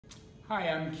Hi,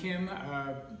 I'm Kim.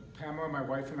 Pamela, my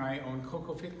wife, and I own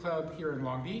Koko Fit Club here in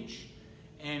Long Beach.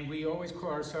 And we always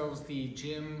call ourselves the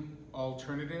gym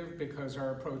alternative because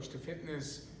our approach to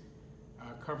fitness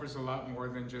covers a lot more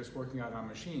than just working out on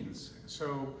machines.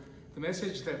 So the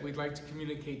message that we'd like to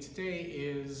communicate today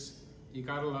is you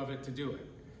gotta love it to do it.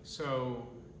 So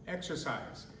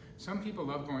exercise. Some people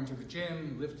love going to the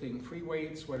gym, lifting free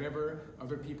weights, whatever.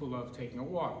 Other people love taking a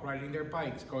walk, riding their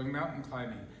bikes, going mountain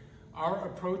climbing. Our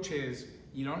approach is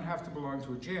you don't have to belong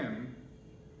to a gym.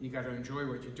 You got to enjoy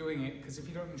what you're doing it, because if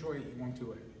you don't enjoy it, you won't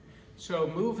do it. So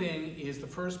moving is the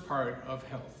first part of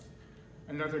health.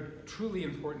 Another truly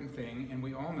important thing, and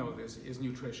we all know this, is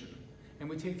nutrition. And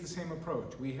we take the same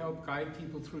approach. We help guide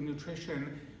people through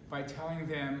nutrition by telling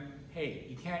them, hey,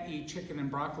 you can't eat chicken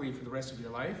and broccoli for the rest of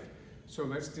your life, so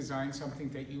let's design something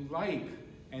that you like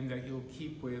and that you'll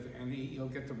keep with and you'll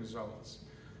get the results.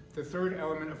 The third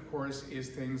element, of course, is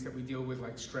things that we deal with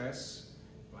like stress,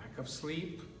 lack of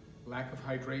sleep, lack of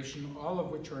hydration, all of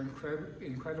which are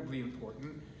incredibly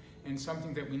important and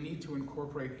something that we need to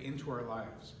incorporate into our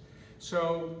lives.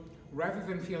 So rather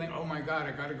than feeling, oh my God,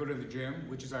 I gotta go to the gym,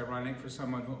 which is ironic for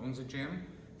someone who owns a gym,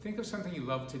 think of something you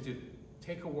love to do.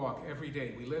 Take a walk every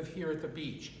day. We live here at the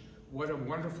beach. What a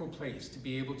wonderful place to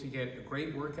be able to get a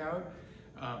great workout,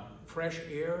 fresh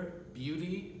air,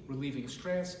 beauty, relieving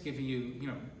stress, giving you,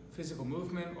 physical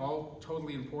movement, all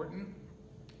totally important.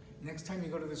 Next time you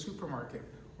go to the supermarket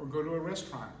or go to a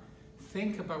restaurant,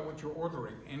 think about what you're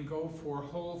ordering and go for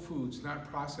whole foods, not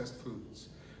processed foods.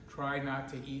 Try not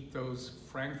to eat those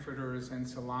frankfurters and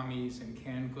salamis and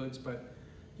canned goods, but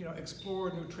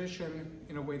explore nutrition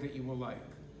in a way that you will like.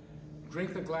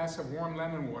 Drink a glass of warm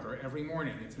lemon water every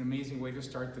morning. It's an amazing way to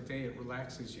start the day. It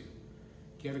relaxes you.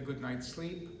 Get a good night's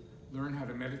sleep, learn how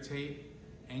to meditate,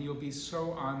 and you'll be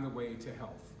so on the way to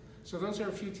health. So those are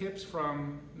a few tips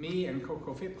from me and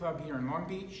Koko Fit Club here in Long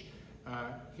Beach.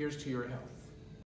 Here's to your health.